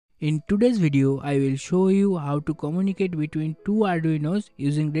In today's video, I will show you how to communicate between two Arduinos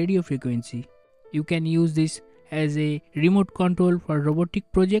using radio frequency. You can use this as a remote control for robotic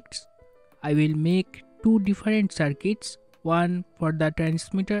projects. I will make two different circuits, one for the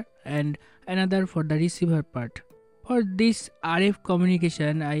transmitter and another for the receiver part. For this RF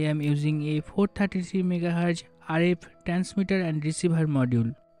communication, I am using a 433 MHz RF transmitter and receiver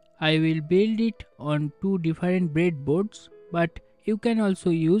module. I will build it on two different breadboards, but you can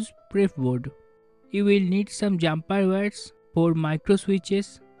also use pref board. You will need some jumper wires, 4 micro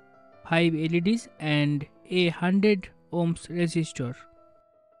switches, 5 LEDs and a 100 ohms resistor.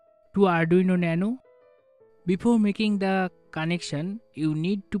 To Arduino Nano. Before making the connection, you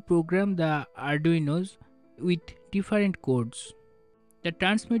need to program the Arduinos with different codes. The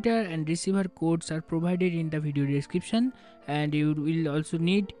transmitter and receiver codes are provided in the video description, and you will also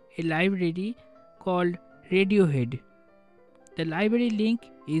need a library called Radiohead. The library link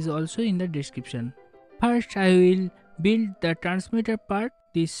is also in the description. First, I will build the transmitter part.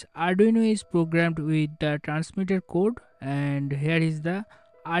 This Arduino is programmed with the transmitter code, and here is the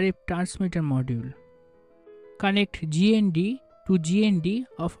RF transmitter module. Connect GND to GND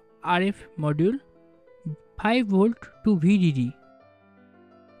of RF module, 5 volt to VDD,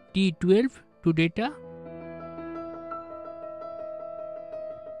 D12 to data,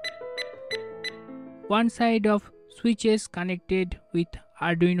 one side of switches connected with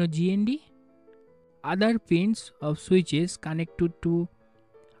Arduino GND, other pins of switches connected to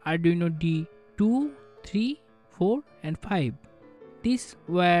Arduino D2, 3, 4 and 5. This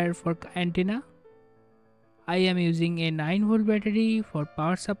wire for antenna. I am using a 9 volt battery for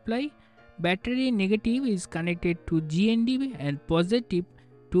power supply. Battery negative is connected to GND and positive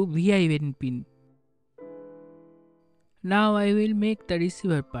to VIN pin. Now I will make the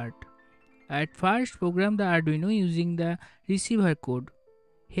receiver part. At first, program the Arduino using the receiver code.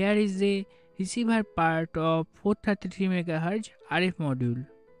 Here is the receiver part of 433 MHz RF module.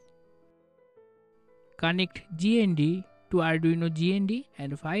 Connect GND to Arduino GND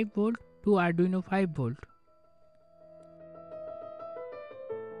and 5 volt to Arduino 5 volt.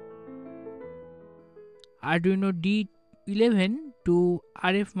 Arduino D11 to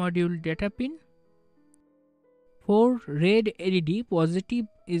RF module data pin. 4 red LED positive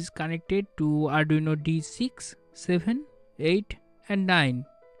is connected to Arduino D6, 7, 8 and 9.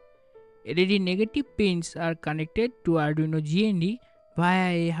 LED negative pins are connected to Arduino GND via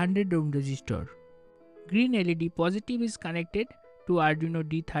a 100 ohm resistor. Green LED positive is connected to Arduino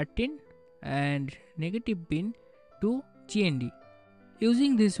D13 and negative pin to GND.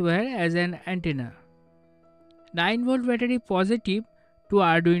 Using this wire as an antenna. 9 volt battery positive to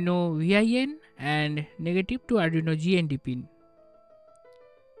Arduino VIN and negative to Arduino GND pin.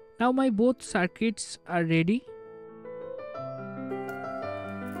 Now my both circuits are ready.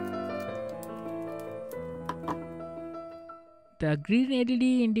 The green LED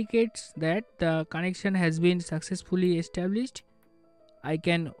indicates that the connection has been successfully established. I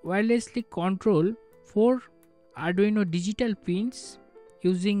can wirelessly control 4 Arduino digital pins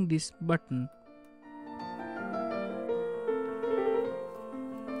using this button.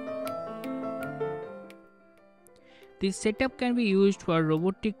 This setup can be used for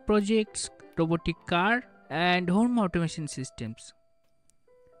robotic projects, robotic car and home automation systems.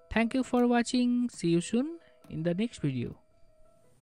 Thank you for watching. See you soon in the next video.